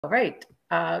All right.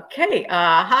 Okay.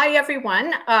 Hi,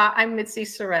 everyone. I'm Mitzi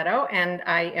Szereto, and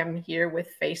I am here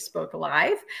with Facebook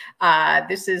Live.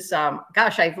 This is,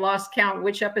 gosh, I've lost count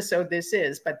which episode this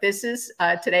is, but this is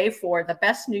today for the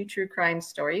best new true crime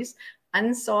stories,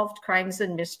 Unsolved Crimes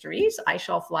and Mysteries. I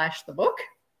shall flash the book.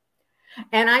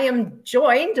 And I am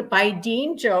joined by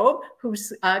Dean Jobb,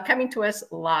 who's coming to us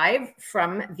live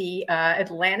from the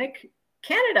Atlantic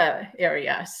Canada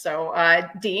area. So,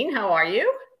 Dean, how are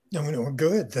you? No,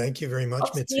 good. Thank you very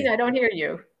much, Mitzi. Dean, I don't hear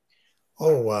you.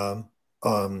 Oh,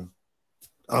 I'm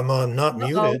not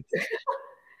muted.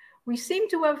 We seem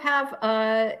to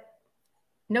have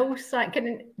no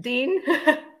sign. Dean,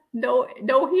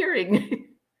 no hearing.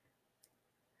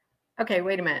 Okay,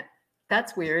 wait a minute.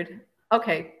 That's weird.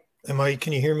 Okay.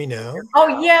 Can you hear me now?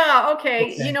 Oh, yeah.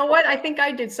 Okay. You know what? I think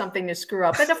I did something to screw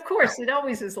up. And of course, it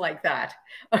always is like that.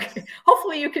 Okay.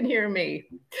 Hopefully you can hear me.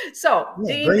 So,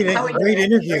 yeah, Dean, great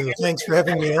interview. Thanks for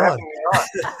having me on.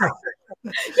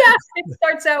 Yes, it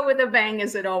starts out with a bang,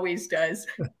 as it always does.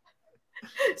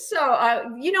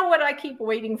 So, you know what I keep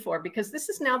waiting for, because this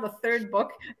is now the third book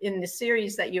in the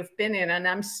series that you've been in, and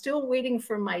I'm still waiting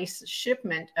for my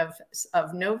shipment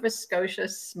of Nova Scotia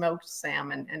smoked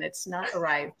salmon, and it's not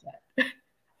arrived yet.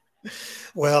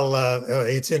 Well,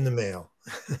 it's in the mail.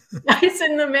 It's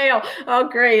in the mail. Oh,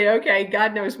 great. Okay.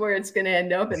 God knows where it's going to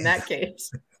end up in that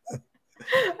case.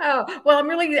 Oh, well, I'm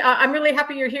really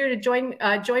happy you're here to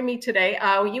join me today.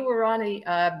 You were on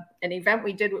an event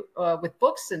we did with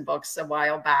Books and Books a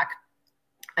while back.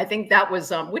 I think that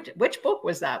was which book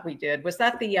was that we did? Was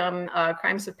that the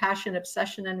Crimes of Passion,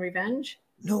 Obsession, and Revenge?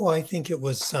 No, I think it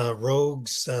was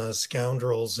Rogues,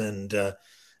 Scoundrels, and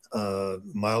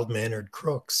Mild-Mannered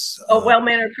Crooks. Oh,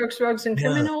 Well-Mannered Crooks, Rogues, and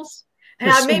Criminals.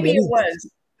 Maybe it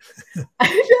was.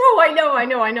 No, I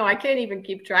know. I can't even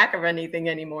keep track of anything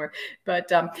anymore.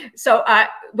 But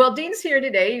well, Dean's here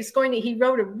today. He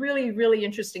wrote a really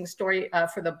interesting story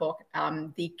for the book.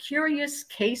 The Curious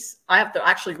Case. I have to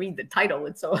actually read the title.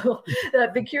 It's so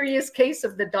The Curious Case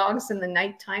of the Dogs in the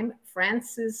Nighttime,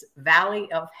 France's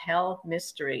Valley of Hell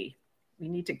Mystery. We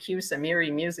need to cue some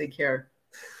eerie music here.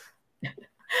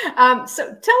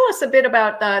 So tell us a bit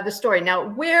about the story. Now,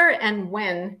 where and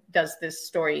when does this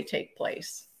story take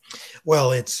place?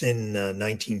 Well, it's in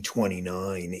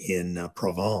 1929 in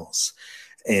Provence.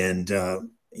 And,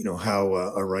 you know, how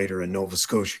a writer in Nova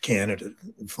Scotia, Canada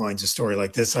finds a story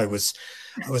like this. I was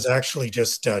actually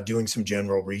just doing some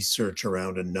general research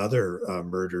around another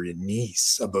murder in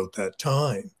Nice about that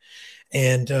time,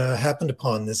 and happened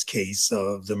upon this case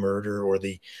of the murder or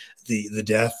the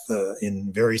death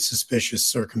in very suspicious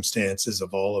circumstances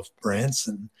of Olive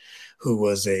Branson, who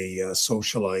was a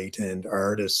socialite and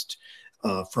artist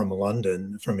from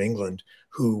London, from England,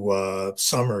 who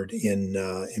summered in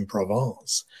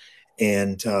Provence.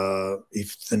 And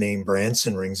if the name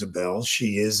Branson rings a bell,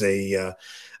 she is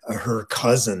her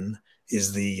cousin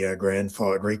is the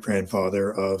great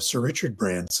grandfather of Sir Richard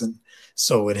Branson.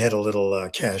 So it had a little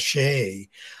cachet,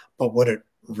 but what it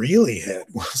really had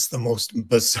was the most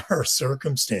bizarre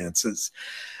circumstances,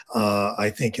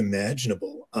 I think,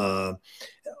 imaginable.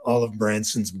 Olive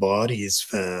Branson's body is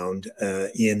found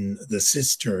in the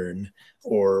cistern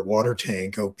or water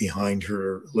tank out behind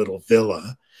her little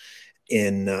villa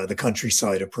in the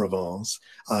countryside of Provence.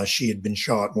 She had been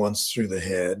shot once through the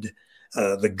head.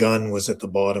 The gun was at the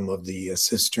bottom of the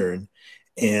cistern.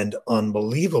 And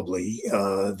unbelievably,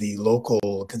 the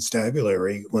local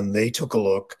constabulary, when they took a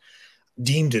look,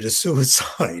 deemed it a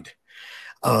suicide,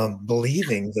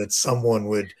 believing that someone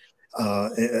would,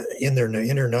 in their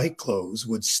night clothes,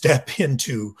 would step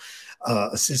into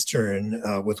a cistern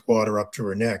with water up to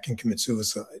her neck and commit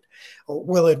suicide.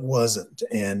 Well, it wasn't.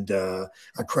 And a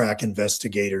crack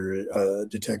investigator,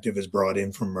 detective, is brought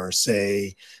in from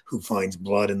Marseille, who finds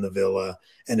blood in the villa,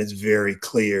 and it's very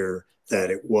clear that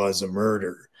it was a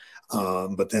murder.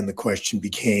 But then the question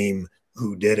became,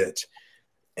 who did it?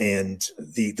 And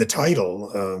the title,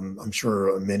 I'm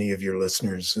sure many of your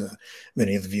listeners,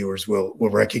 many of the viewers will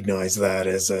recognize that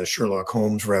as a Sherlock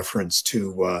Holmes reference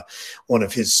to one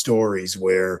of his stories,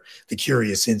 where the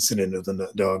curious incident of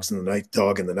the dog in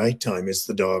the nighttime is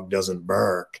the dog doesn't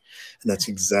bark. And that's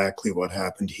exactly what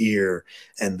happened here.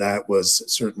 And that was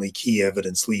certainly key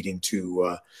evidence leading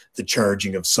to the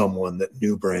charging of someone that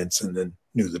knew Branson and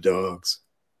knew the dogs.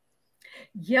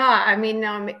 Yeah, I mean,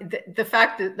 the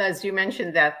fact that, as you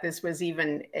mentioned, that this was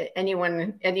even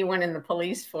anyone in the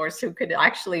police force who could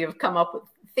actually have come up with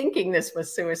thinking this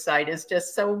was suicide is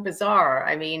just so bizarre.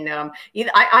 I mean,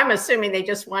 I'm assuming they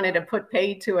just wanted to put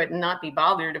pay to it and not be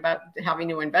bothered about having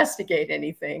to investigate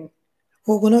anything.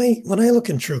 Well, when I look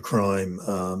in true crime,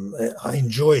 I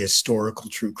enjoy historical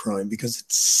true crime because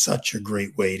it's such a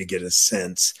great way to get a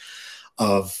sense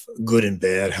of good and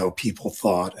bad, how people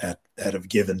thought at a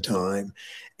given time.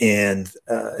 And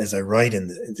as I write in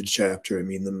the chapter, I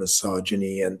mean the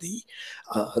misogyny and the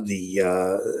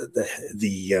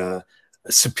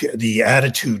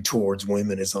attitude towards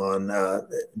women is on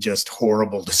just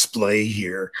horrible display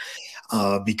here,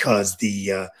 because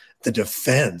the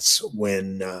defense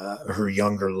when her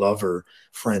younger lover,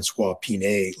 Francois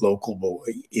Pinet, local boy,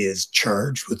 is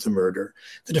charged with the murder,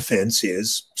 the defense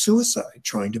is suicide,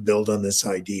 trying to build on this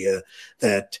idea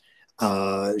that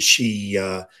she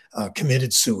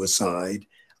committed suicide,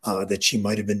 that she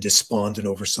might have been despondent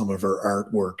over some of her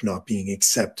artwork not being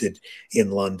accepted in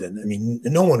London. I mean,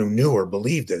 no one who knew her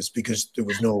believed this because there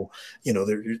was no,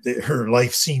 her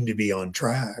life seemed to be on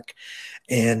track.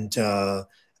 And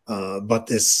but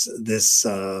this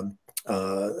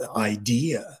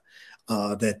idea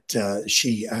that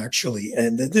she actually,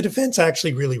 and the defense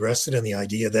actually really rested on the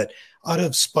idea that out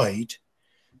of spite,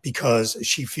 because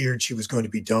she feared she was going to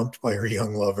be dumped by her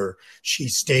young lover, she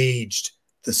staged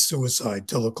the suicide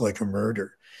to look like a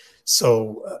murder.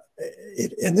 So,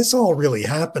 and this all really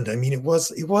happened. I mean, it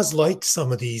was like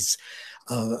some of these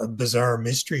bizarre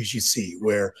mysteries you see,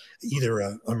 where either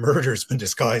a murder has been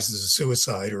disguised as a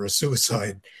suicide, or a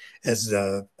suicide as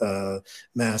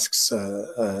masks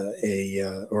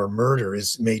or a murder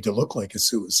is made to look like a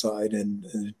suicide, and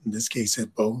in this case,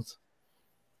 had both.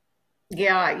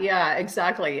 Yeah, yeah,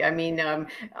 exactly. I mean,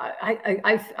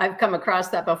 I've come across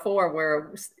that before,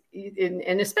 where,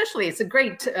 and especially it's a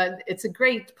great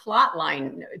plot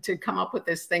line to come up with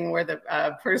this thing where the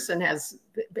person has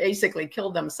basically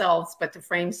killed themselves, but to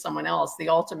frame someone else, the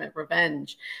ultimate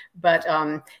revenge. But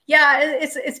yeah,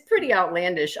 it's pretty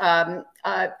outlandish.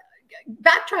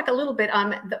 Backtrack a little bit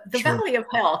on the Sure. Valley of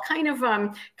Hell. Kind of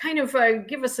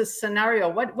give us a scenario.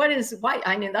 Why?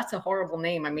 I mean, that's a horrible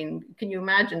name. I mean, can you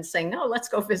imagine saying, no, let's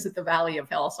go visit the Valley of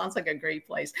Hell? Sounds like a great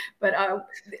place. But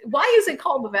why is it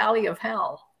called the Valley of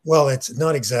Hell? Well, it's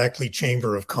not exactly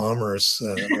Chamber of Commerce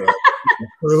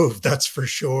approved, that's for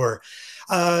sure.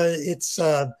 It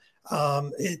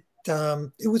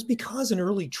was because an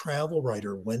early travel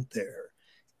writer went there,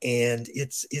 and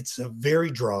it's a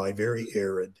very dry, very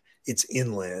arid. It's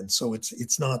inland, so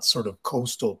it's not sort of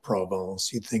coastal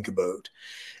Provence you'd think about,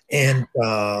 and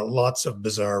lots of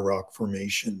bizarre rock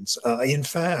formations. In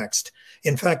fact,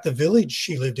 the village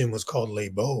she lived in was called Les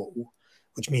Baux,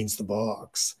 which means the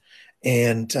box.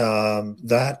 And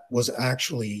that was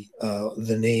actually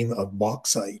the name of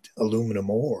bauxite,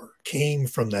 aluminum ore, came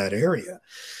from that area.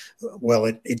 Well,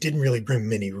 it didn't really bring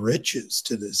many riches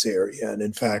to this area. And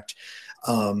in fact,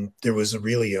 there was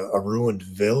really a ruined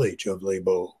village of Les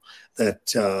Baux that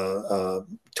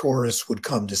tourists would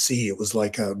come to see. It was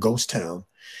like a ghost town.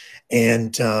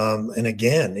 And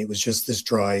again, it was just this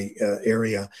dry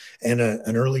area. And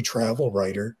an early travel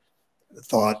writer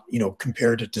thought,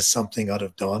 compared it to something out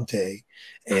of Dante,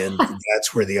 and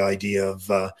that's where the idea of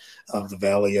the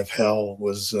Valley of Hell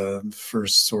was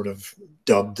first sort of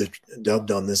dubbed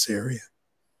on this area.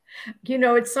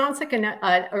 It sounds like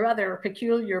a rather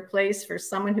peculiar place for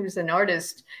someone who's an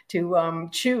artist to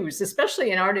choose,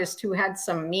 especially an artist who had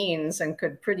some means and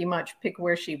could pretty much pick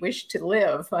where she wished to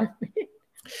live.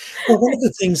 Well, one of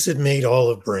the things that made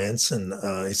Olive Branson,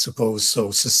 I suppose,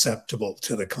 so susceptible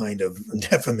to the kind of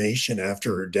defamation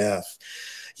after her death,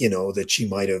 that she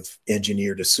might have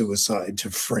engineered a suicide to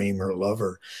frame her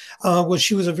lover, was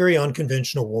she was a very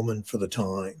unconventional woman for the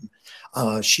time.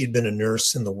 She had been a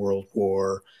nurse in the World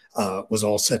War, was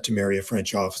all set to marry a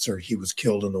French officer. He was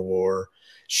killed in the war.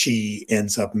 She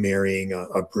ends up marrying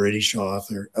a British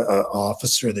officer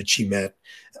that she met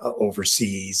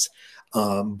overseas.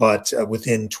 But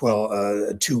within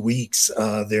 2 weeks,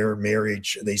 their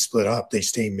marriage, they split up. They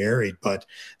stay married, but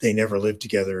they never lived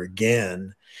together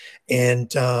again.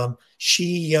 And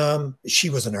she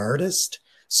was an artist,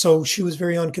 so she was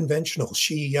very unconventional.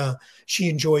 She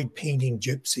enjoyed painting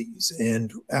gypsies,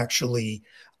 and actually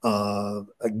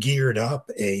geared up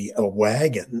a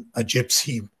wagon, a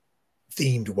gypsy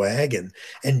themed wagon,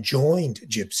 and joined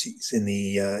gypsies in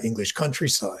the English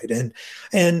countryside.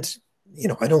 And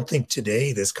I don't think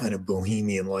today this kind of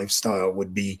bohemian lifestyle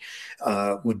would be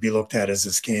looked at as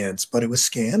askance, but it was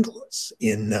scandalous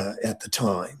at the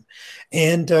time.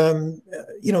 And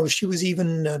she was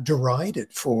even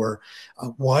derided for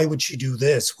why would she do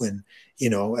this when,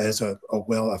 as a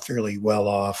fairly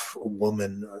well-off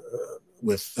woman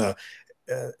with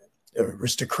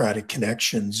aristocratic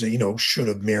connections, you know, should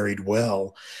have married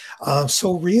well.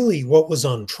 So really what was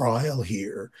on trial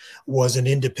here was an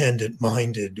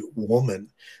independent-minded woman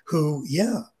who,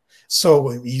 yeah.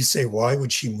 So you say, why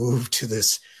would she move to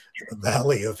this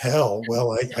valley of hell?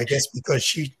 Well, I guess because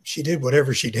she did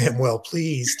whatever she damn well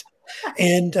pleased.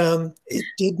 And it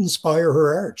did inspire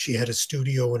her art. She had a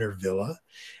studio in her villa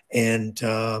and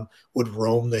would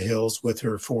roam the hills with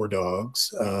her 4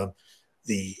 dogs.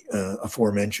 The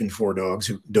aforementioned 4 dogs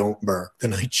who don't bark the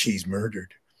night she's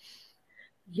murdered.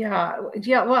 Yeah,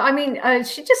 yeah. Well, I mean,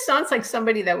 she just sounds like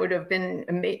somebody that would have been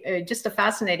just a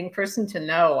fascinating person to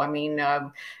know. I mean,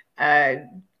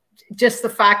 just the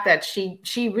fact that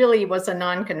she really was a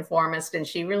nonconformist, and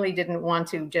she really didn't want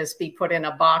to just be put in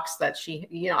a box that she,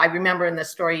 you know, I remember in the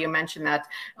story you mentioned that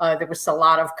there was a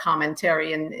lot of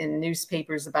commentary in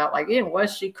newspapers about, like, you know, well,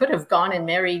 she could have gone and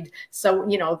married, so,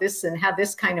 you know, this and had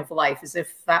this kind of life, as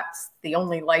if that's the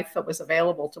only life that was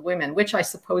available to women, which I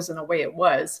suppose in a way it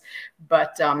was.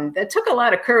 But that took a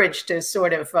lot of courage to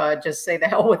sort of just say, the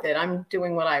hell with it, I'm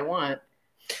doing what I want.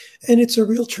 And it's a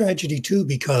real tragedy too,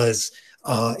 because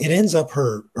it ends up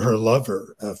her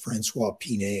lover, Francois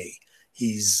Pinet.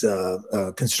 He's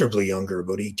considerably younger,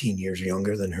 about 18 years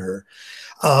younger than her.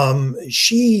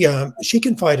 She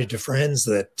confided to friends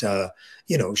that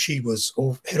you know, she was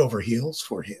head over heels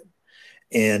for him,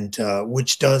 and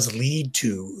which does lead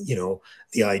to, you know,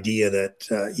 the idea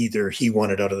that either he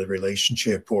wanted out of the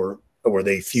relationship or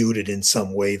they feuded in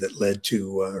some way that led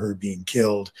to her being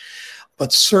killed.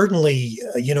 But certainly,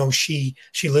 you know, she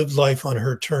lived life on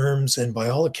her terms, and by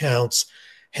all accounts,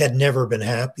 had never been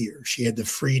happier. She had the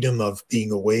freedom of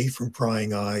being away from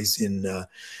prying eyes in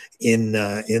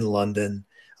London,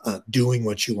 doing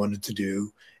what she wanted to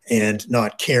do, and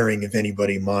not caring if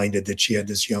anybody minded that she had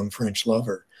this young French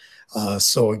lover.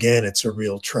 So again, it's a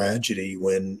real tragedy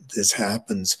when this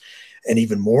happens, and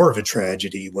even more of a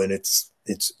tragedy when it's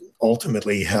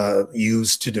ultimately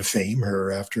used to defame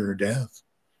her after her death.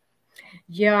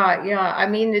 Yeah, yeah. I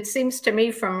mean, it seems to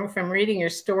me from reading your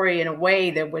story, in a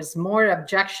way, there was more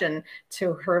objection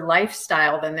to her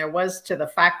lifestyle than there was to the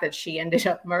fact that she ended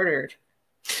up murdered.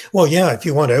 Well, yeah, if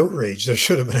you want outrage, there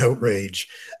should have been outrage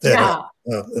that Yeah.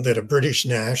 that a British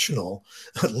national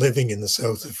living in the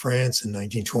south of France in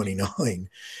 1929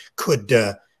 could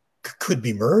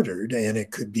be murdered, and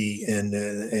it could be, and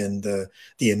the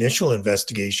initial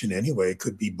investigation anyway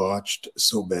could be botched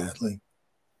so badly.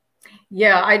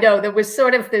 Yeah, I know. There was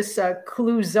sort of this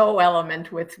Clouseau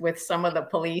element with some of the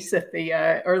police at the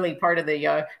early part of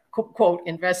the quote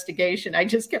investigation. I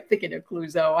just kept thinking of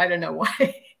Clouseau. I don't know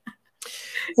why.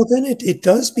 Well, then it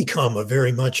does become a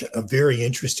very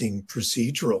interesting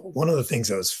procedural. One of the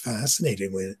things I was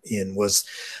fascinated in was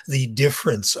the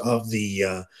difference of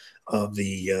the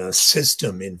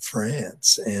system in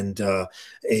France. And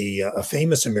a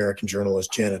famous American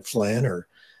journalist, Janet Flanner,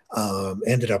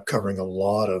 ended up covering a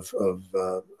lot of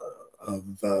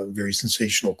very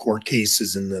sensational court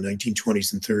cases in the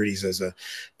 1920s and 30s as a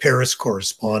Paris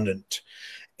correspondent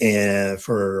and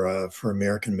for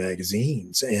American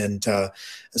magazines. And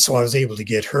so I was able to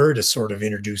get her to sort of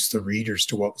introduce the readers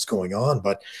to what was going on.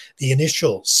 But the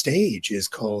initial stage is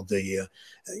called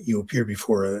you appear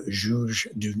before a juge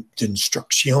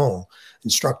d'instruction,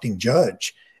 instructing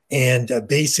judge. And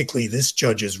basically this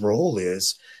judge's role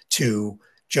is to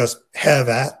just have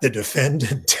at the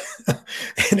defendant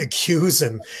and accuse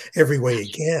him every way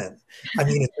he can. I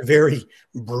mean, it's a very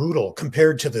brutal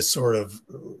compared to the sort of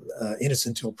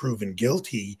innocent till proven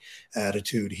guilty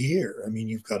attitude here. I mean,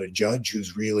 you've got a judge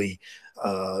who's really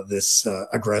this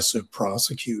aggressive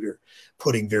prosecutor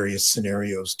putting various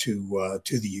scenarios to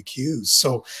the accused.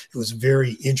 So it was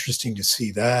very interesting to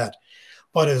see that.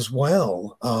 But as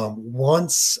well,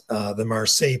 once the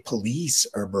Marseille police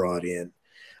are brought in,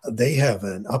 they have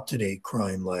an up-to-date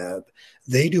crime lab.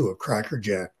 They do a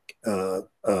crackerjack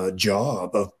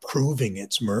job of proving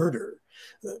it's murder,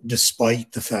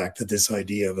 despite the fact that this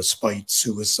idea of a spite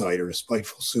suicide or a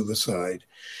spiteful suicide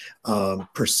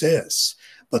persists.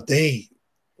 But they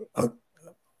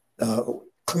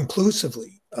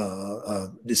conclusively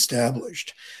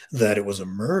established that it was a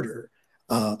murder.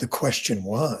 The question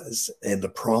was, and the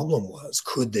problem was,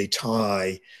 could they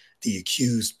tie the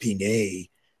accused Pinet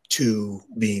to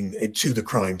the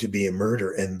crime to be a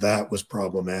murder? And that was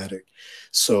problematic.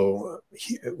 So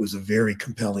it was a very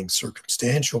compelling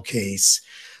circumstantial case,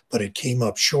 but it came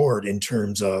up short in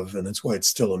terms of, and that's why it's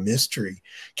still a mystery,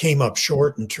 came up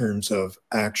short in terms of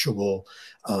actual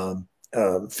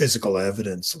physical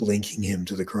evidence linking him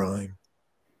to the crime.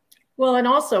 Well, and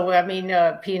also, I mean,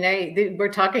 PNA, we're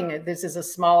talking, this is a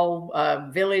small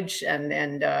village,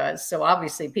 and so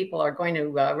obviously people are going to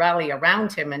rally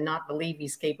around him and not believe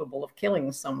he's capable of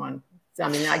killing someone. I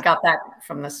mean, I got that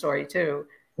from the story too.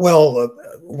 Well,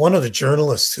 one of the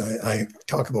journalists, I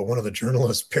talk about one of the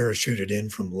journalists parachuted in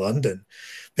from London,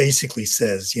 basically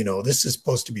says, you know, this is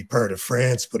supposed to be part of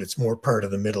France, but it's more part of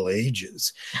the Middle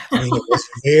Ages. I mean, it was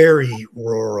very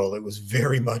rural. It was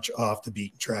very much off the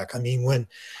beaten track. I mean, when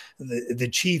the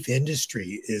chief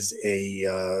industry is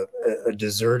a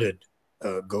deserted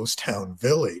ghost town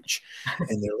village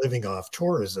and they're living off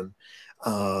tourism,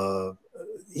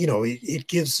 you know, it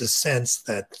gives a sense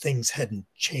that things hadn't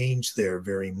changed there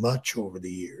very much over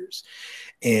the years.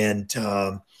 And,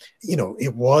 you know,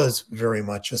 it was very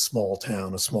much a small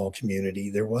town, a small community.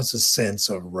 There was a sense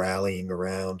of rallying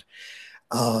around.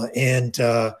 And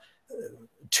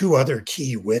two other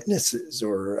key witnesses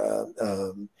or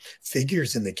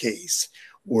figures in the case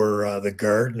were the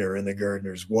gardener and the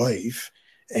gardener's wife.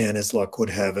 And as luck would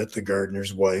have it, the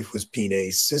gardener's wife was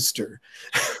Pinet's sister.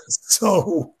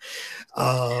 So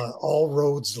all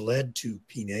roads led to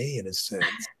Pinet in a sense.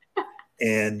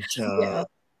 And Yeah.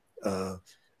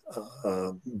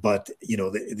 but you know,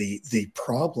 the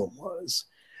problem was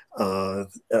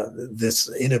this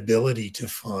inability to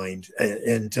find,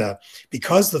 and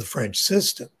because of the French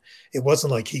system, it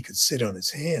wasn't like he could sit on his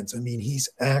hands. I mean, he's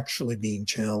actually being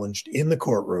challenged in the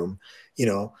courtroom. You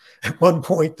know, at one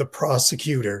point, the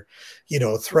prosecutor, you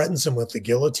know, threatens him with the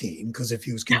guillotine because if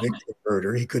he was convicted of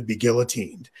murder, he could be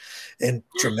guillotined, and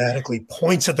dramatically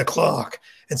points at the clock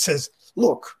and says,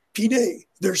 "Look, Pinet,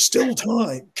 there's still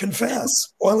time.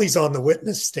 Confess," while he's on the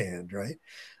witness stand, right?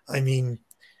 I mean,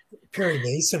 Perry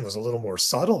Mason was a little more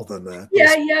subtle than that.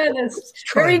 Yeah, yeah, that's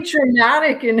very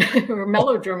dramatic and or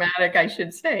melodramatic, I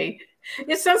should say.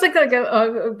 It sounds like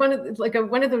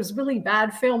one of those really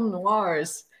bad film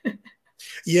noirs.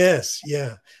 Yes,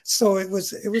 yeah. So it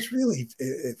was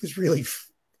really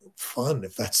fun,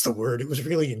 if that's the word. It was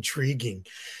really intriguing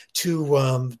to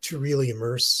really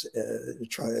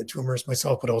try to immerse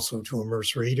myself, but also to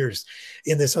immerse readers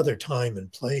in this other time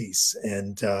and place.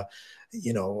 And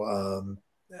you know,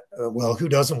 well, who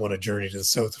doesn't want to journey to the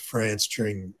south of France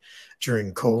during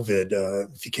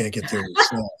COVID if you can't get there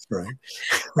yourself, right?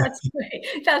 That's right.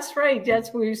 That's right. That's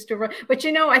where we used to write. But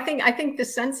you know, I think the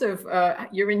sense of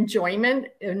your enjoyment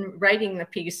in writing the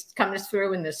piece comes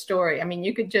through in the story. I mean,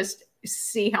 you could just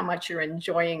see how much you're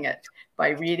enjoying it by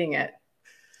reading it.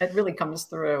 It really comes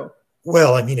through.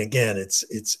 Well, I mean, again,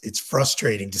 it's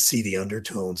frustrating to see the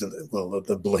undertones and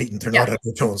the blatant, they're not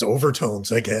undertones,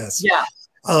 overtones, I guess. Yeah.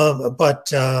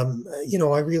 But you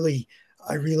know, I really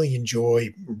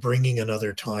enjoy bringing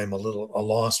another time, a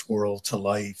lost world to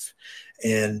life.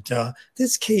 And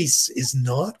this case is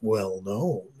not well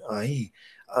known.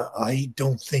 I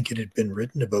don't think it had been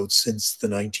written about since the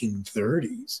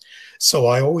 1930s. So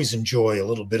I always enjoy a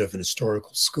little bit of an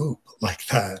historical scoop like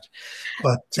that.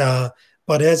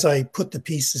 But as I put the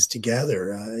pieces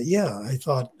together, yeah, I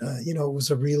thought, you know, it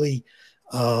was a really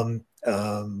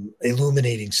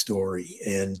illuminating story.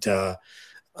 And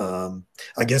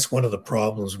I guess one of the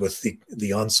problems with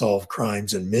the Unsolved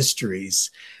Crimes and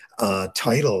Mysteries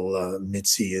title,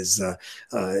 Mitzi, is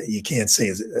you can't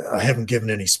say, I haven't given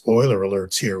any spoiler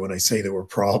alerts here when I say there were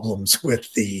problems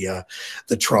with the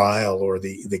trial or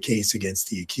the case against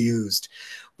the accused.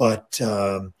 But,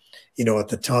 you know, at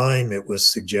the time it was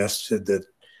suggested that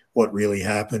what really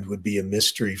happened would be a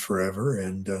mystery forever.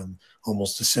 And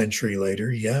almost a century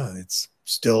later, yeah, it's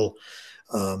still,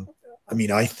 I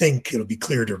mean, I think it'll be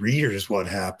clear to readers what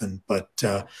happened, but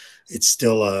it's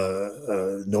still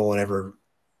no one ever,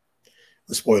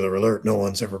 spoiler alert, no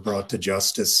one's ever brought to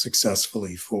justice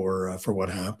successfully for what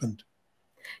happened.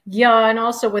 Yeah, and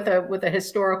also with a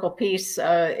historical piece,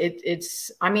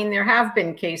 it's, I mean, there have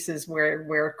been cases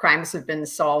where crimes have been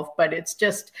solved, but it's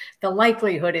just the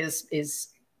likelihood is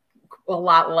a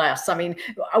lot less. I mean,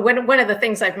 one of the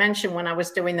things I've mentioned when I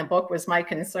was doing the book was my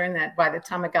concern that by the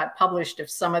time it got published, if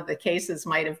some of the cases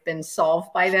might have been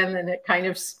solved by then, then it kind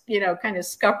of, you know, kind of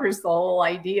scuppers the whole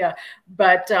idea.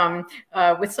 But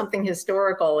with something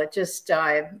historical, it just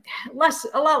a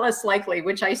lot less likely,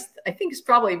 which I think is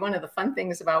probably one of the fun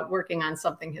things about working on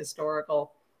something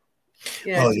historical.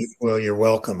 You know, well, you're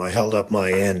welcome. I held up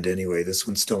my end anyway. This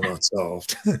one's still not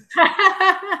solved.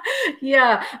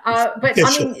 Yeah, but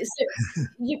I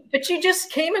mean, but you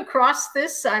just came across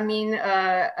this. I mean,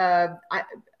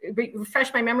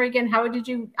 refresh my memory again. How did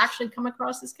you actually come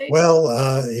across this case? Well,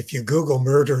 if you Google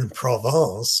murder in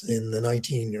Provence in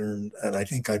the and I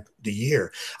think the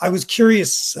year, I was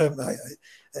curious.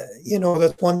 You know,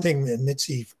 that's one thing,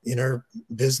 Mitzi, in our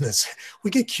business,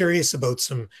 we get curious about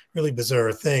some really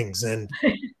bizarre things, and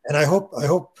I hope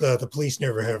the police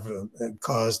never have a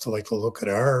cause to like to look at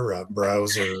our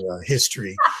browser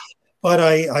history. But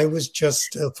I was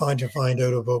just trying to find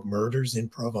out about murders in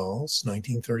Provence,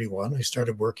 1931. I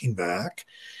started working back,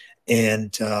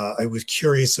 and I was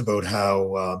curious about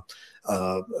how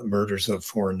murders of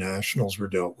foreign nationals were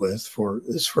dealt with for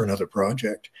another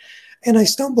project. And I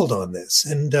stumbled on this.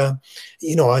 And,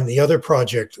 you know, on the other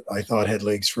project, I thought had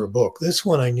legs for a book. This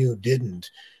one I knew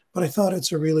didn't, but I thought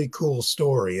it's a really cool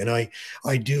story. And I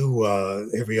do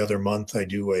every other month, I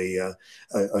do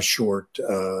a short,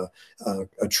 a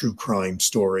true crime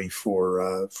story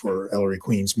for Ellery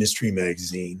Queen's Mystery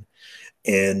Magazine.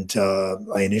 And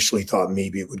I initially thought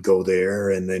maybe it would go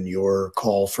there. And then your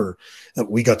call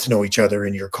we got to know each other,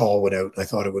 and your call went out. And I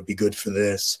thought it would be good for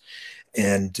this.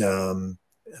 And,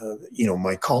 you know,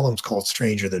 my column's called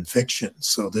Stranger Than Fiction.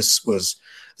 So this was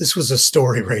a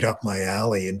story right up my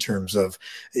alley in terms of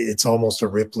it's almost a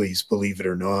Ripley's Believe It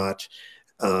or Not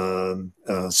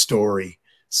story.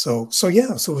 So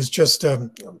yeah, so it was just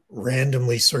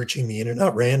randomly searching the internet.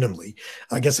 Not randomly,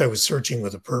 I guess I was searching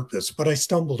with a purpose, but I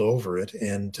stumbled over it.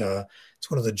 And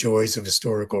it's one of the joys of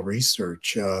historical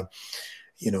research.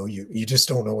 You know, you just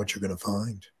don't know what you're going to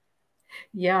find.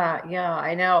 Yeah,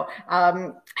 I know.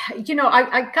 You know,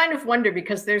 I kind of wonder,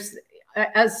 because there's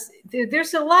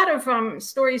a lot of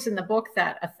stories in the book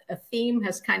that a theme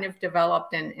has kind of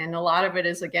developed, and a lot of it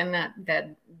is, again,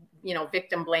 that you know,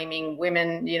 victim blaming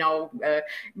women, you know,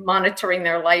 monitoring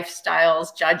their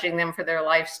lifestyles, judging them for their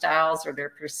lifestyles or their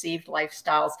perceived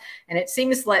lifestyles. And it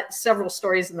seems that several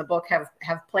stories in the book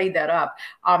have played that up.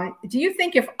 Do you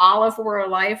think if Olive were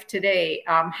alive today,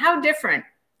 how different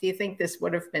do you think this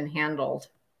would have been handled?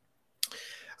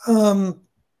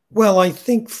 Well, I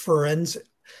think forensic.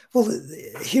 Well,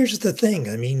 here's the thing.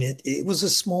 I mean, it was a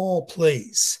small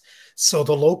place, so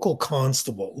the local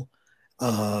constable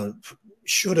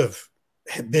should have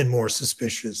been more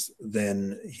suspicious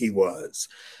than he was.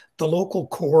 The local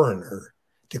coroner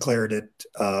declared it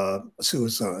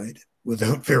suicide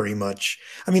without very much.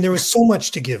 I mean, there was so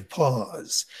much to give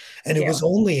pause. And it was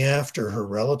only after her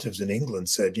relatives in England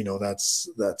said, you know, that's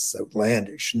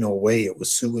outlandish, no way it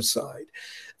was suicide,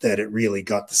 that it really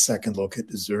got the second look it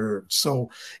deserved. So,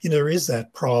 you know, there is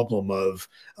that problem of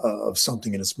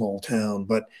something in a small town.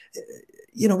 But,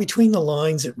 you know, between the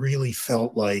lines, it really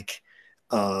felt like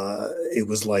it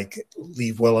was like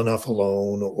leave well enough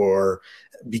alone, or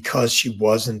because she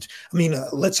wasn't. I mean,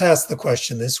 let's ask the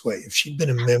question this way. If she'd been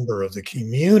a member of the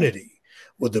community,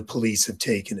 would the police have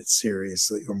taken it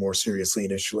seriously, or more seriously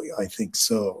initially? I think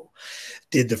so.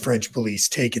 Did the French police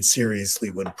take it seriously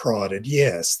when prodded?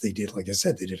 Yes, they did. Like I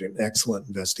said, they did an excellent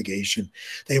investigation.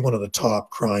 They had one of the top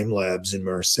crime labs in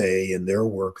Marseille, and their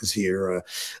work is here.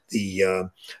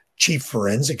 The chief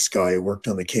forensics guy who worked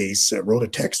on the case wrote a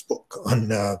textbook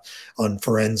on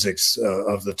forensics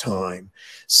of the time.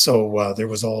 So there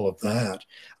was all of that.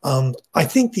 I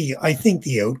think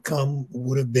the outcome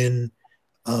would have been,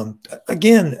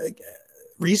 again,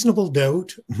 reasonable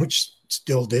doubt, which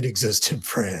still did exist in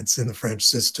France, in the French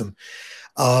system.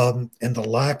 And the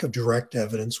lack of direct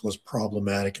evidence was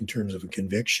problematic in terms of a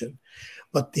conviction.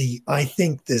 But I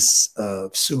think this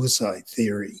suicide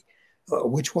theory,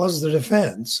 which was the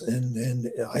defense, and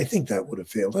I think that would have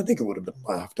failed. I think it would have been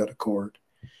laughed out of court.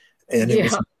 And it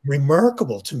was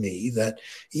remarkable to me that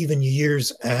even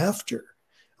years after,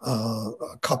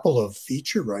 a couple of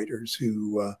feature writers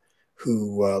who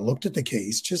looked at the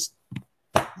case just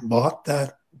bought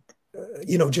that,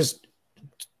 you know, just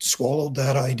swallowed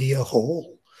that idea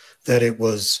whole, that it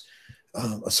was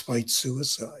a spite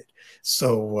suicide.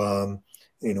 So,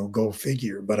 you know, go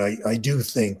figure. But I do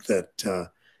think that,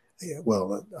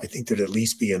 well, I think there'd at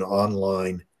least be an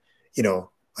online, you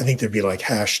know, I think there'd be like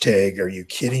hashtag, "Are you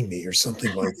kidding me?" or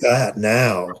something like that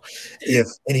now, if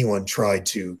anyone tried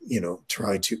to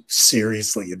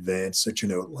seriously advance such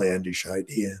an outlandish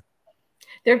idea.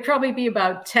 There'd probably be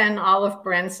about 10 Olive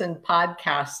Branson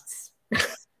podcasts.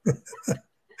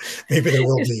 Maybe there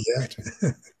will be yet.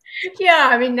 Yeah,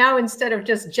 I mean, now instead of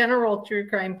just general true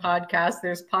crime podcasts,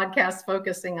 there's podcasts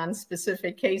focusing on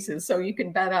specific cases. So you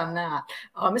can bet on that,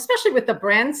 especially with the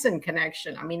Branson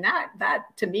connection. I mean, that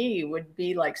to me would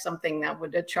be like something that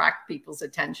would attract people's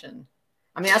attention.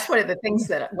 I mean, that's one of the things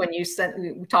that when you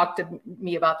talked to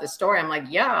me about the story, I'm like,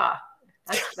 yeah.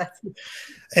 That's...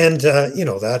 And, you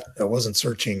know, that I wasn't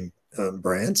searching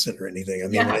Branson or anything. I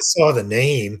mean, Yeah. when I saw the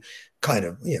name, kind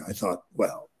of, I thought,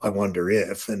 well, I wonder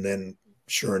if, and then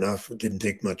sure enough, it didn't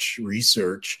take much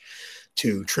research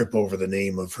to trip over the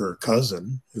name of her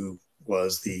cousin, who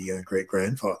was the great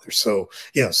grandfather. So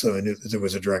yeah, so I knew that there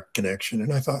was a direct connection,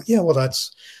 and I thought, yeah, well,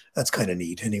 that's kind of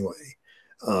neat anyway.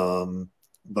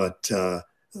 But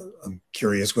I'm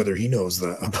curious whether he knows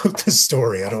that about this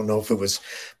story. I don't know if it was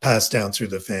passed down through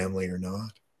the family or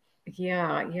not.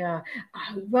 Yeah, yeah.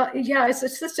 Well, yeah, it's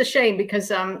just a shame because,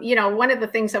 one of the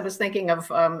things I was thinking of,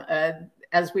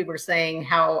 as we were saying,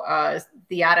 how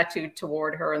the attitude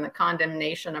toward her and the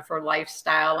condemnation of her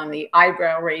lifestyle and the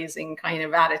eyebrow raising kind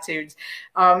of attitudes.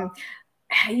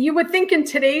 You would think in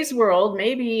today's world,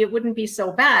 maybe it wouldn't be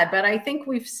so bad, but I think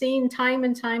we've seen time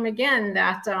and time again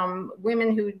that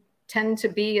women who tend to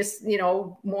be,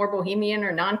 more bohemian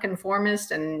or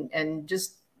nonconformist and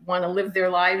just want to live their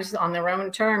lives on their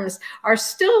own terms are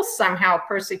still somehow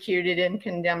persecuted and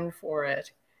condemned for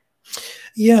it.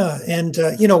 Yeah, and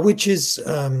which is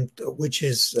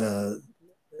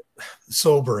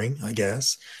sobering, I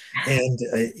guess. And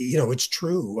it's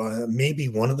true. Maybe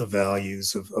one of the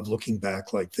values of looking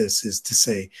back like this is to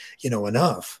say,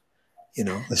 enough.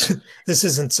 This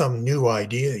isn't some new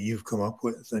idea you've come up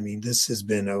with. I mean, this has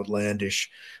been outlandish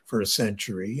for a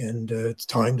century, and it's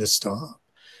time to stop.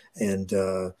 And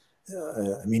I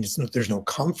mean, there's no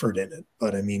comfort in it,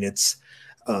 but I mean, it's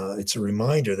a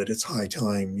reminder that it's high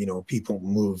time, people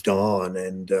moved on,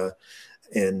 and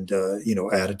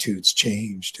attitudes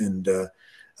changed. And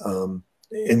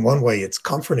in one way, it's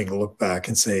comforting to look back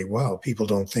and say, wow, people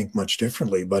don't think much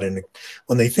differently. But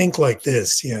when they think like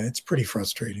this, yeah, it's pretty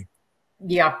frustrating.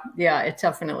 Yeah, it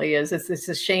definitely is. It's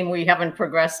a shame we haven't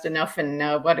progressed enough in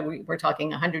we're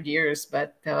talking 100 years,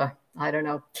 but I don't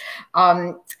know.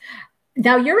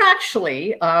 Now you're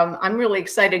actually, I'm really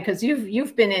excited because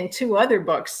you've been in 2 other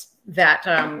books that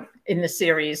in the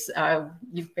series.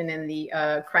 You've been in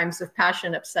the Crimes of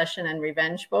Passion, Obsession, and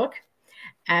Revenge book,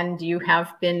 and you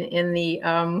have been in the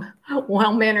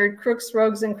Well-Mannered Crooks,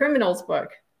 Rogues, and Criminals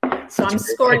book. So I'm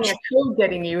scoring a code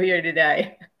getting you here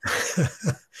today.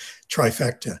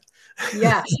 Trifecta.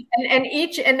 Yeah,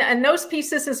 and those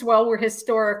pieces as well were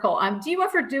historical. Do you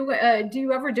ever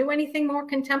do anything more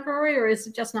contemporary, or is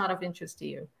it just not of interest to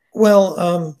you?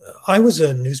 Well, I was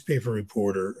a newspaper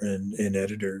reporter and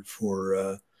editor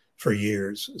for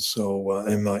years. So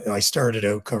I started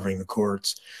out covering the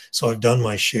courts. So I've done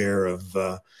my share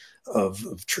of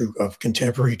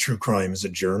contemporary true crime as a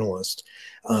journalist.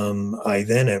 I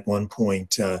then at one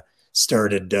point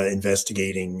started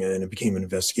investigating, and I became an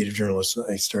investigative journalist.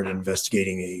 I started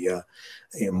investigating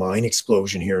a mine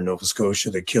explosion here in Nova Scotia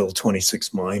that killed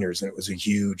 26 miners, and it was a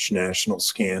huge national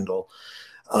scandal.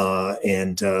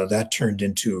 And that turned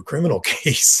into a criminal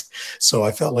case. So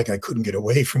I felt like I couldn't get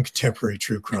away from contemporary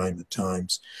true crime at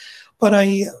times. But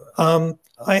I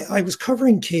was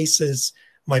covering cases.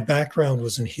 My background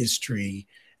was in history,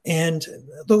 and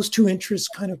those 2 interests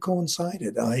kind of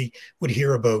coincided. I would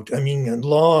hear about, I mean,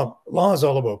 law is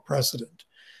all about precedent.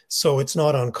 So it's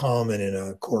not uncommon in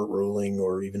a court ruling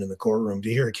or even in the courtroom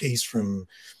to hear a case from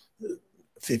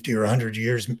 50 or 100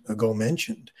 years ago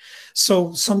mentioned.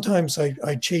 So sometimes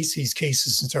I chase these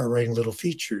cases and start writing little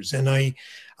features. And I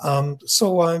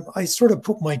sort of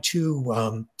put my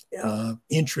 2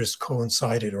 interests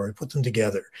coincided, or I put them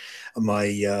together.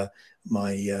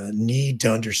 My need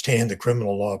to understand the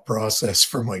criminal law process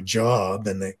for my job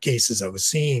and the cases I was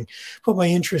seeing, but my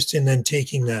interest in then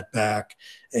taking that back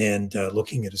and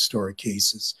looking at historic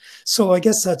cases. So I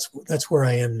guess that's where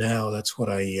I am now. That's what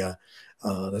I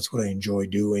enjoy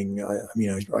doing. I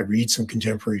mean, I read some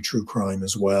contemporary true crime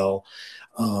as well,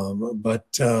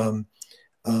 but I'm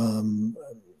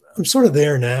sort of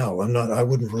there now. I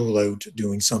wouldn't rule out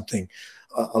doing something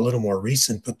a little more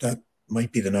recent, but that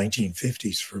might be the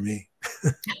 1950s for me.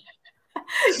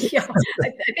 Yeah,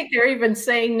 I think they're even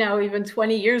saying now, even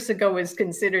 20 years ago is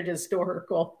considered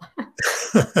historical.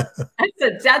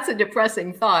 That's a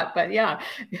depressing thought, but yeah.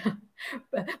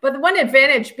 But the one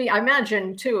advantage, I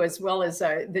imagine too, as well as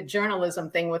the journalism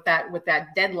thing with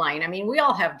that deadline. I mean, we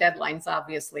all have deadlines,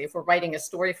 obviously. If we're writing a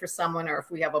story for someone, or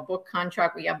if we have a book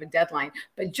contract, we have a deadline.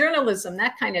 But journalism,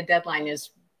 that kind of deadline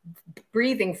is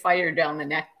breathing fire down the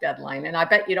neck deadline, and I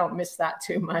bet you don't miss that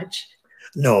too much.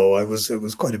 No, it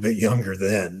was quite a bit younger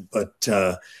then, but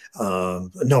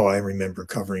no, I remember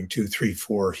covering 2, 3,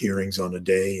 4 hearings on a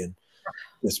day, and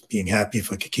just being happy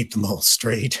if I could keep them all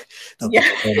straight, not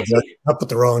put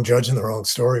the wrong judge in the wrong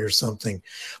story or something.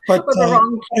 But the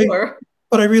wrong killer.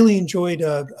 But I really enjoyed.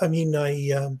 I mean,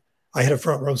 I I had a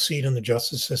front row seat in the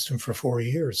justice system for 4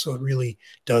 years, so it really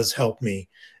does help me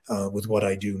with what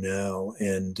I do now.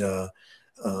 And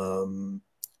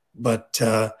but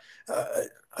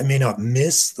I may not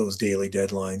miss those daily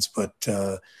deadlines, but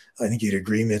I think you'd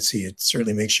agree, Mitzi, it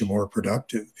certainly makes you more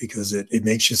productive because it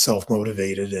makes you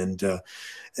self-motivated, and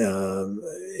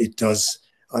it does.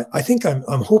 I think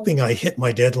I'm hoping I hit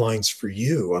my deadlines for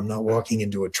you. I'm not walking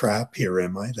into a trap here,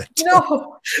 am I? That,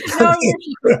 No, no,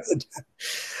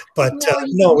 but no,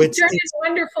 no, you it's turn in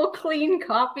wonderful, clean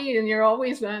copy, and you're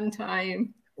always on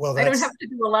time. well, I don't have to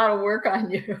do a lot of work on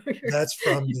you. that's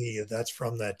from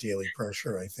that daily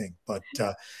pressure, I think. But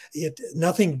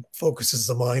nothing focuses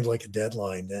the mind like a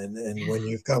deadline, and when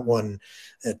you've got one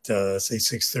at say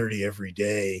 6:30 every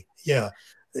day, yeah,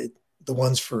 the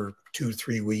ones for 2 or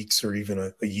 3 weeks or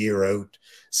even a year out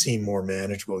seem more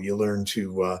manageable. You learn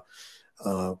to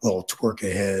well, to work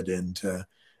ahead, and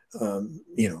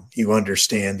you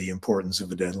understand the importance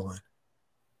of a deadline.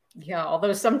 Yeah,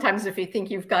 although sometimes if you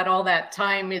think you've got all that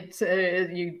time, it's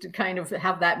you kind of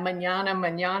have that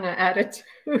manana attitude.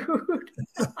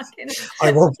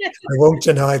 I won't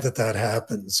deny that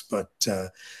happens, but I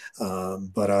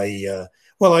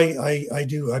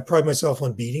do. I pride myself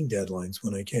on beating deadlines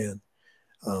when I can.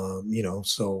 I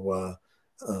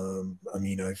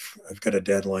mean, I've got a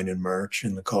deadline in March,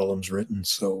 and the column's written.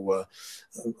 So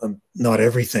I'm not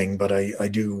everything, but I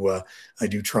do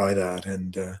try that,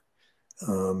 and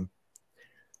well,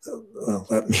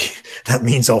 that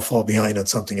means I'll fall behind on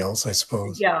something else, I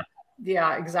suppose. Yeah.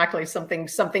 Yeah, exactly. Something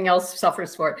else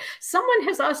suffers for it. Someone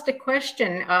has asked a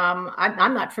question.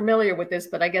 I'm not familiar with this,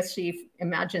 but I guess she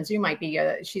imagines you might be.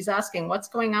 She's asking, what's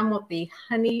going on with the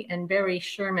Honey and Barry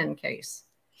Sherman case?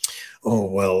 Oh,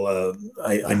 well,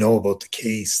 I know about the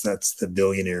case. That's the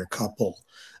billionaire couple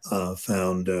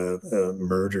found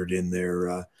murdered in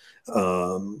their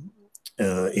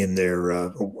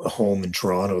home in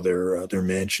Toronto, their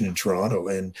mansion in Toronto,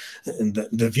 and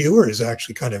the viewer is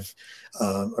actually kind of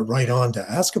right on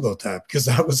to ask about that, because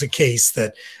that was a case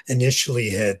that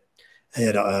initially had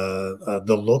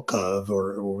the look of,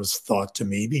 or was thought to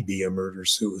maybe be, a murder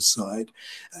suicide.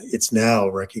 It's now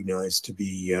recognized to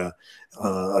be a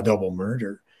double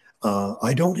murder.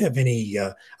 I don't have any.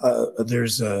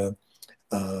 There's an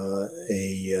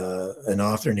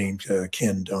author named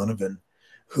Ken Donovan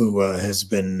who has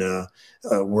been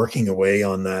working away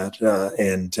on that,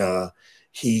 and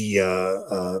he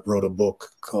wrote a book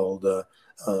called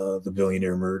The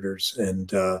Billionaire Murders, and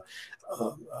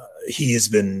he has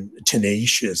been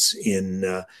tenacious in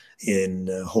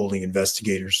holding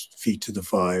investigators' feet to the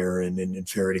fire and in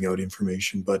ferreting out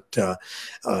information. But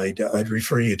I'd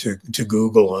refer you to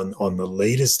Google on the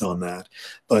latest on that.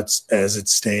 But as it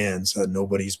stands,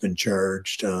 nobody's been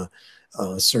charged.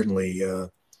 Certainly,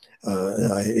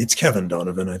 it's Kevin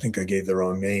Donovan. I think I gave the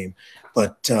wrong name,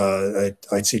 but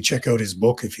I'd say check out his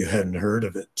book if you hadn't heard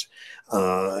of it.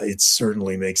 It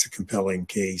certainly makes a compelling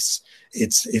case.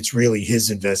 It's really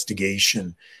his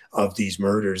investigation of these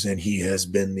murders, and he has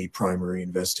been the primary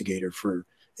investigator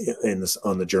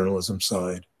on the journalism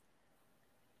side.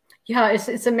 Yeah,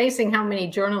 it's amazing how many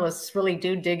journalists really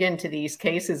do dig into these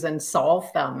cases and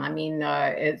solve them. I mean,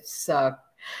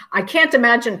 I can't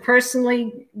imagine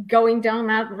personally going down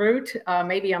that route.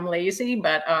 Maybe I'm lazy,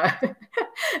 but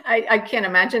I can't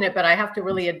imagine it. But I have to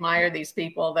really admire these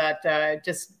people that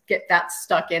just get that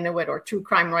stuck into it, or true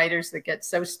crime writers that get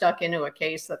so stuck into a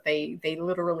case that they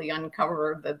literally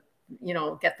uncover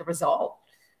get the result.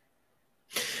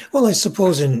 Well, I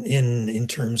suppose in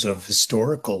terms of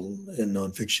historical and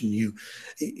nonfiction,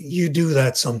 you do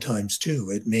that sometimes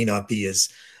too. It may not be as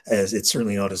it's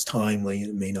certainly not as timely.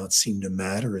 It may not seem to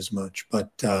matter as much, but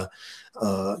in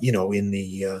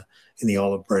the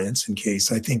Olive Branson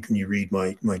case, I think when you read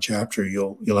my chapter,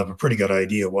 you'll have a pretty good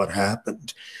idea what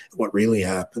happened, what really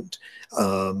happened.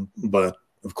 But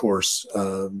of course,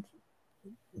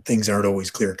 things aren't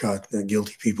always clear cut.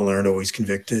 Guilty people aren't always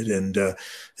convicted, and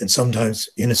sometimes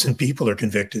innocent people are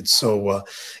convicted. So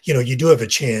you do have a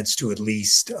chance to at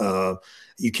least,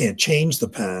 you can't change the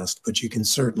past, but you can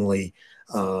certainly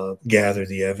gather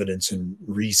the evidence and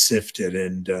re-sift it,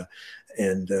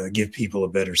 and give people a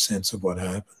better sense of what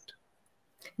happened.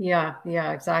 Yeah,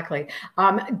 exactly.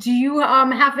 Do you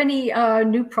have any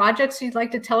new projects you'd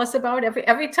like to tell us about?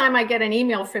 Every time I get an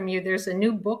email from you, there's a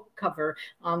new book cover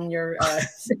on your.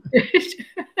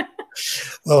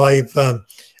 Well,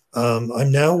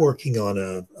 I'm now working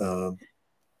on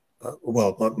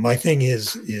well, my thing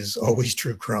is always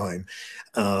true crime,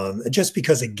 just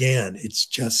because, again, it's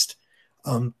just.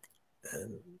 I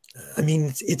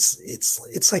mean,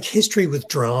 it's like history with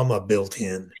drama built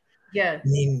in. Yeah. I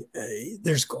mean,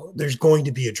 there's going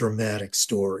to be a dramatic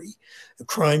story. A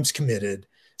crime's committed,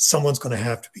 someone's going to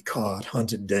have to be caught,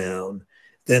 hunted down.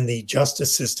 Then the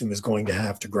justice system is going to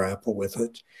have to grapple with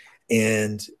it,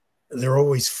 and they're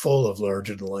always full of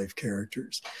larger than life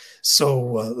characters.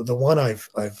 So the one I've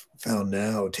found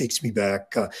now takes me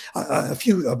back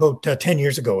about 10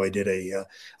 years ago. I did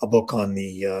a book on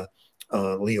the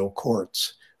Leo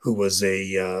Kortz, who was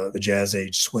a jazz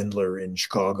age swindler in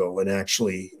Chicago, and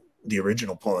actually the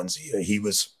original Ponzi. He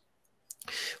was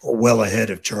well ahead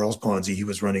of Charles Ponzi. He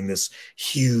was running this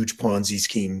huge Ponzi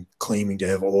scheme claiming to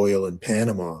have oil in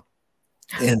Panama.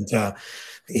 And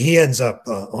he ends up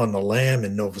on the lam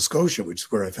in Nova Scotia, which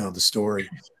is where I found the story.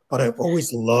 But I've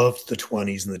always loved the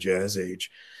 20s and the jazz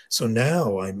age. So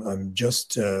now I'm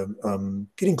just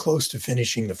getting close to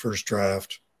finishing the first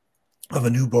draft of a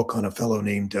new book on a fellow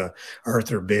named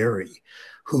Arthur Berry,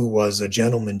 who was a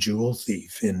gentleman jewel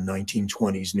thief in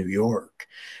 1920s New York,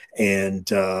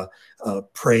 and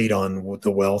preyed on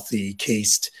the wealthy,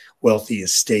 cased wealthy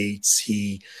estates.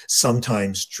 He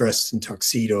sometimes dressed in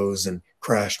tuxedos and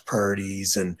crashed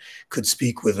parties, and could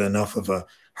speak with enough of a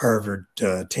Harvard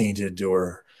tainted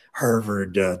or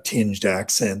Harvard tinged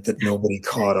accent that nobody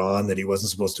caught on that he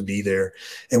wasn't supposed to be there.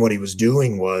 And what he was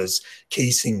doing was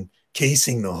casing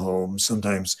the home,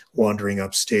 sometimes wandering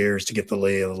upstairs to get the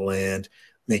lay of the land,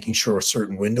 making sure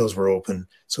certain windows were open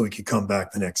so he could come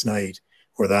back the next night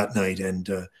or that night and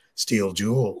steal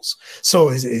jewels. So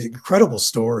it's an incredible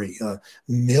story.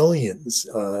 Millions,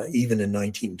 even in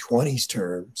 1920s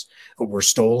terms, were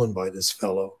stolen by this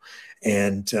fellow.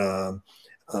 And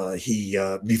he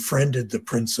befriended the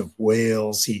Prince of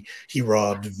Wales. He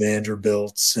robbed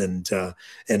Vanderbilts and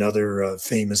other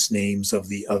famous names of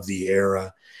the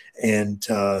era. And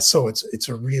so it's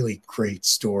a really great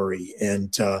story.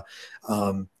 And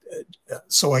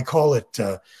so I call it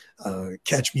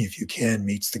Catch Me If You Can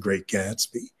Meets the Great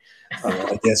Gatsby.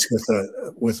 I guess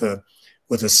with a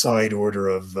side order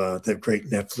of the great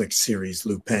Netflix series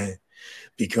Lupin,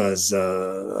 because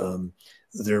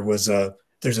there's a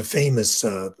famous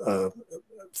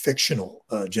fictional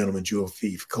gentleman jewel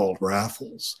thief called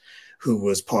Raffles, who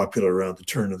was popular around the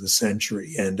turn of the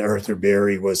century, and Arthur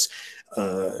Berry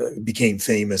became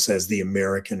famous as the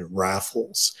American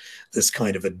Raffles, this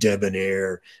kind of a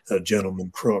debonair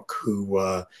gentleman crook who,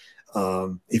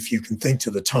 if you can think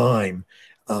to the time,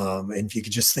 and if you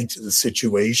could just think to the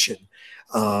situation,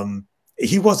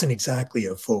 he wasn't exactly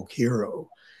a folk hero,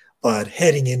 but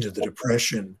heading into the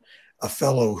Depression, a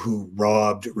fellow who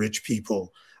robbed rich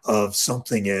people of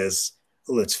something as,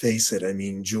 let's face it, I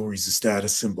mean, jewelry's a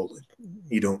status symbol.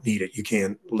 You don't need it. You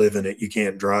can't live in it. You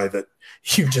can't drive it.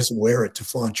 You just wear it to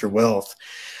flaunt your wealth.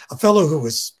 A fellow who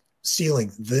was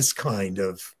stealing this kind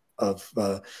of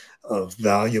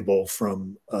valuable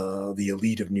from the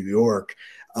elite of New York.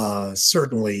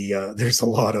 Certainly, there's a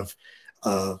lot of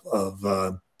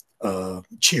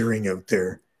cheering out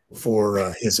there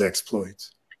for his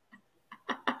exploits.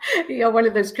 One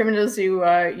of those criminals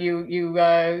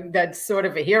that's sort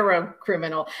of a hero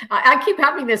criminal. I keep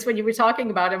having this when you were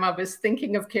talking about him. I was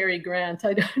thinking of Cary Grant.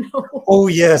 I don't know. Oh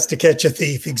yes, To Catch a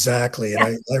Thief, exactly. And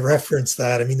I reference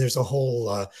that. I mean, there's a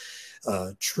whole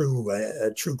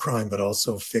true crime, but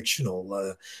also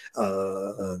fictional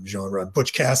genre.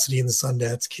 Butch Cassidy and the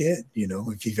Sundance Kid. You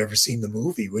know, if you've ever seen the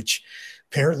movie, which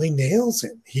apparently nails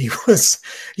him. He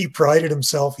prided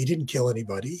himself. He didn't kill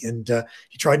anybody, and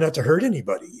he tried not to hurt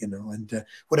anybody. You know, and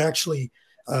would actually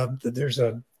and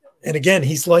again,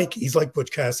 he's like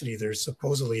Butch Cassidy. There's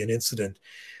supposedly an incident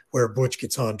where Butch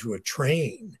gets onto a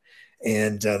train,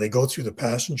 and they go through the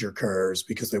passenger cars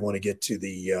because they want to get to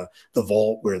the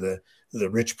vault where the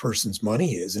rich person's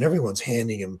money is, and everyone's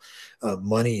handing him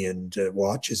money and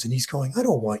watches, and he's going, "I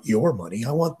don't want your money,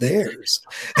 I want theirs."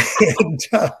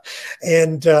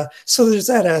 and so there's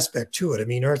that aspect to it. I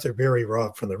mean, Arthur Berry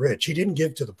robbed from the rich. He didn't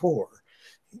give to the poor.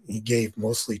 He gave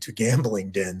mostly to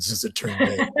gambling dens, as it turned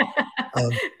out.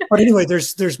 But anyway,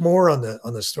 there's more on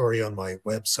the story on my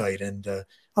website, and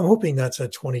I'm hoping that's a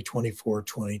 2024,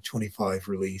 2025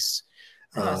 release.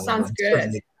 Sounds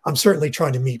good. I'm certainly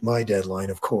trying to meet my deadline,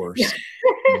 of course. Yeah,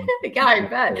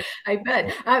 I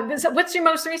bet. So what's your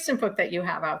most recent book that you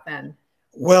have out then?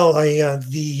 Well, one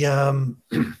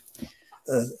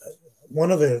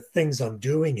of the things I'm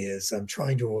doing is I'm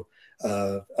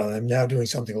now doing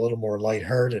something a little more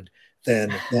lighthearted than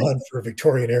The Hunt for a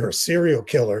Victorian Era Serial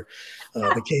Killer,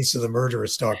 The Case of the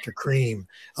Murderous Dr. Cream.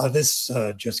 This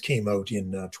just came out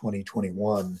in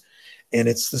 2021. And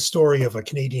it's the story of a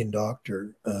Canadian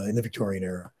doctor in the Victorian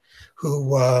era who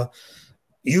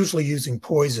usually using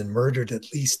poison, murdered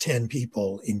at least 10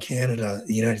 people in Canada,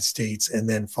 the United States, and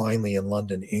then finally in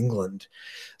London, England.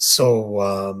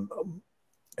 So,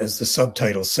 as the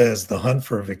subtitle says, The Hunt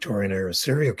for a Victorian Era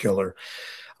Serial Killer.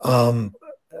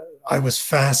 I was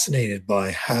fascinated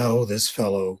by how this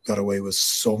fellow got away with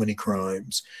so many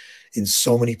crimes in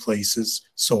so many places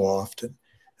so often.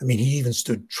 I mean, he even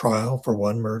stood trial for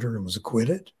one murder and was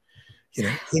acquitted. You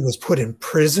know, he was put in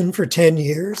prison for 10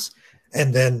 years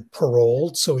and then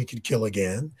paroled so he could kill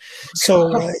again.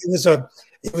 So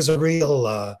it was a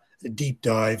real deep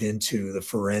dive into the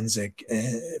forensics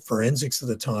of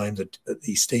the time,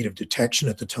 the state of detection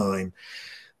at the time,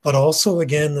 but also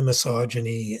again the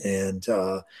misogyny and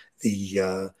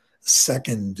the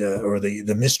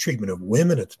the mistreatment of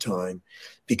women at the time,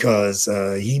 because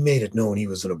he made it known he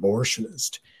was an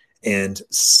abortionist, and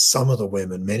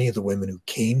many of the women who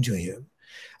came to him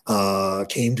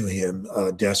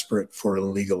desperate for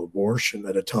illegal abortion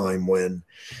at a time when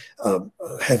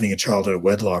having a child out of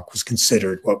wedlock was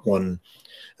considered what one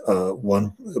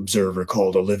observer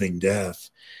called a living death.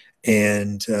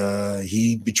 And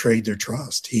he betrayed their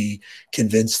trust. He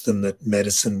convinced them that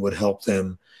medicine would help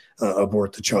them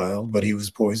abort the child, but he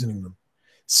was poisoning them.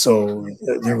 So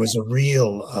there was a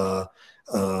real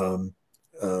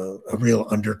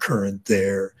undercurrent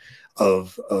there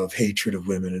of hatred of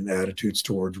women and attitudes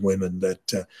towards women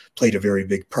that played a very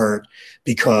big part,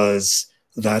 because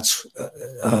that's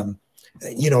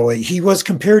he was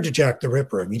compared to Jack the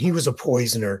Ripper. I mean, he was a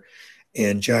poisoner,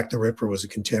 and Jack the Ripper was a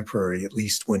contemporary, at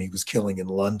least when he was killing in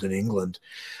London, England.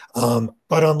 But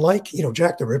unlike,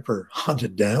 Jack the Ripper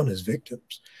hunted down his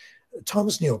victims,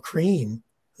 Thomas Neal Cream,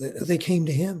 they came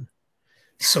to him.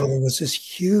 So there was this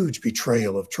huge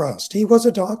betrayal of trust. He was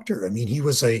a doctor. I mean, he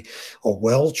was a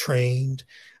well-trained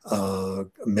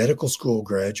medical school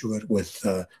graduate with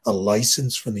a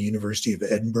license from the University of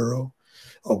Edinburgh,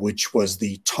 which was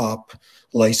the top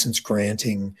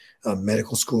license-granting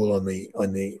medical school on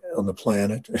the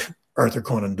planet. Arthur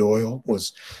Conan Doyle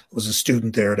was a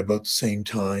student there at about the same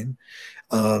time.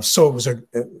 So it was a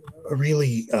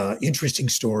really interesting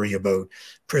story about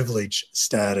privilege,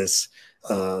 status,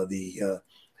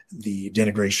 the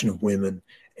denigration of women,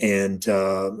 and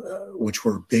which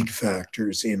were big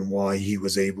factors in why he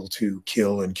was able to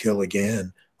kill and kill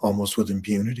again almost with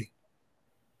impunity.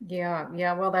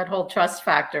 Yeah. Well, that whole trust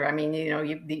factor. I mean,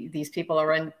 these people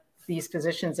are in these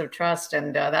positions of trust,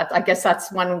 and I guess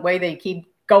that's one way they keep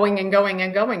going and going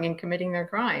and going and committing their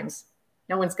crimes.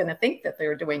 No one's going to think that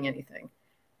they're doing anything.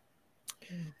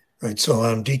 Right. So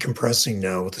I'm decompressing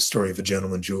now with the story of a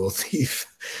gentleman jewel thief.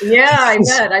 Yeah, I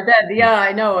bet. Yeah,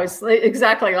 I know. It's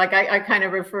exactly like I kind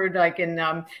of referred, like in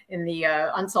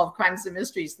the Unsolved Crimes and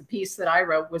Mysteries, the piece that I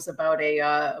wrote was about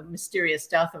a mysterious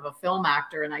death of a film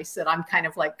actor. And I said, I'm kind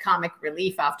of like comic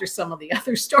relief after some of the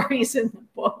other stories in the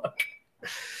book.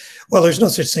 Well, there's no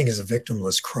such thing as a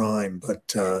victimless crime, but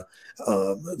the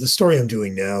story I'm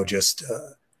doing now just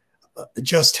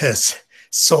has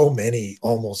so many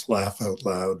almost laugh out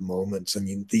loud moments. I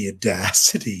mean, the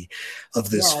audacity of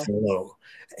this fellow,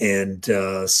 and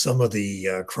some of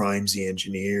the crimes he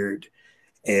engineered.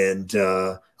 And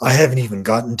I haven't even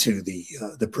gotten to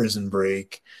the prison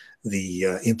break, the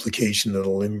implication of the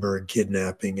Limburg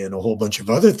kidnapping, and a whole bunch of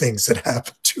other things that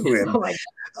happened to him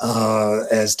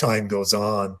as time goes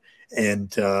on.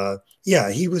 And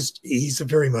he's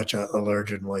very much a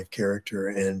larger than life character.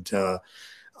 And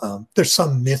there's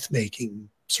some myth making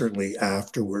certainly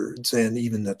afterwards and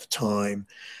even at the time,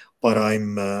 but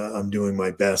I'm doing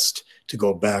my best to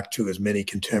go back to as many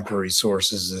contemporary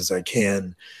sources as I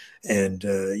can, and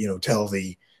tell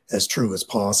the as true as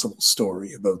possible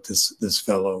story about this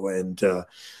fellow. And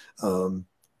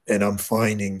I'm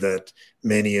finding that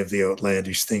many of the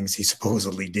outlandish things he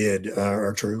supposedly did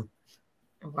are true.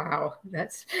 Wow,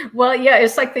 it's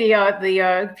like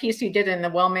the piece you did in the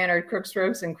Well-Mannered Crooks,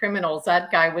 Rogues, and Criminals.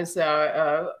 That guy was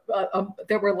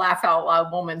there were laugh out loud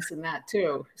moments in that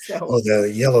too. So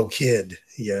the yellow kid,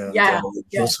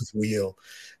 Joseph Wheel,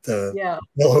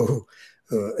 fellow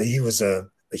he was a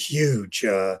huge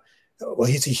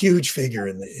he's a huge figure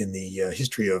in the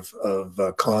history of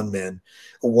con men.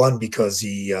 One, because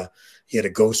he had a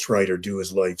ghostwriter do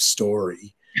his life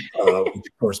story. Which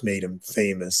of course made him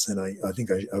famous, and I think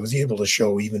I was able to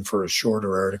show, even for a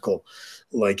shorter article,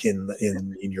 like in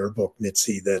your book,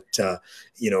 Mitzi, that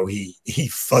he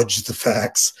fudged the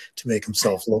facts to make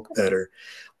himself look better.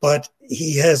 But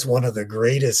he has one of the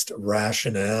greatest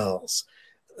rationales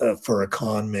for a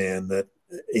con man that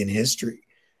in history.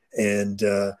 And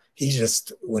he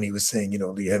just, when he was saying,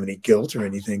 do you have any guilt or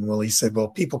anything? Well, he said, well,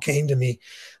 people came to me,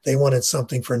 they wanted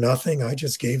something for nothing. I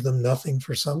just gave them nothing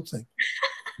for something.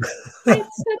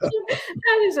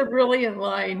 That is a brilliant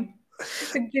line.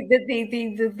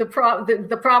 The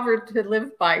proverb to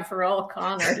live by for all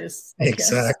con artists.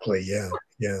 Exactly. Yeah.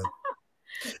 Yeah.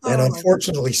 And Oh,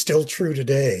 unfortunately, still true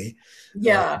today.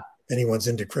 Yeah. If anyone's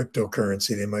into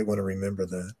cryptocurrency, they might want to remember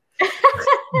that.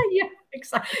 Yeah,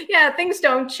 exactly. Yeah, things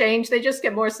don't change. They just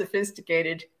get more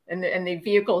sophisticated, and the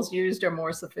vehicles used are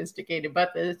more sophisticated,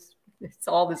 but it's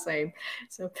all the same.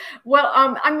 So, well,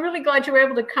 I'm really glad you were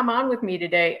able to come on with me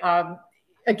today.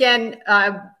 Again,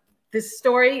 this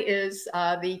story is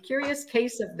The Curious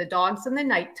Case of the Dogs in the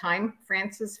Nighttime,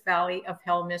 Francis Valley of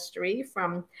Hell Mystery,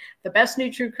 from the Best New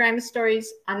True Crime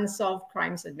Stories, Unsolved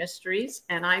Crimes and Mysteries.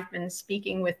 And I've been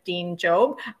speaking with Dean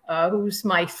Jobb, who's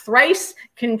my thrice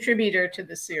contributor to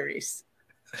the series.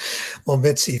 Well,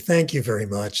 Mitzi, thank you very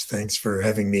much. Thanks for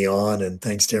having me on, and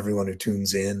thanks to everyone who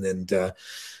tunes in. And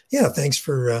yeah, thanks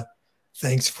for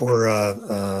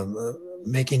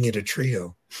making it a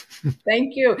trio.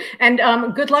 Thank you. And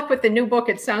good luck with the new book.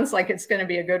 It sounds like it's going to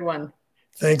be a good one.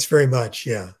 Thanks very much.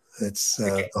 Yeah, it's,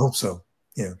 Okay. I hope so.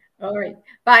 Yeah. All right.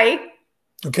 Bye.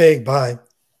 Okay. Bye.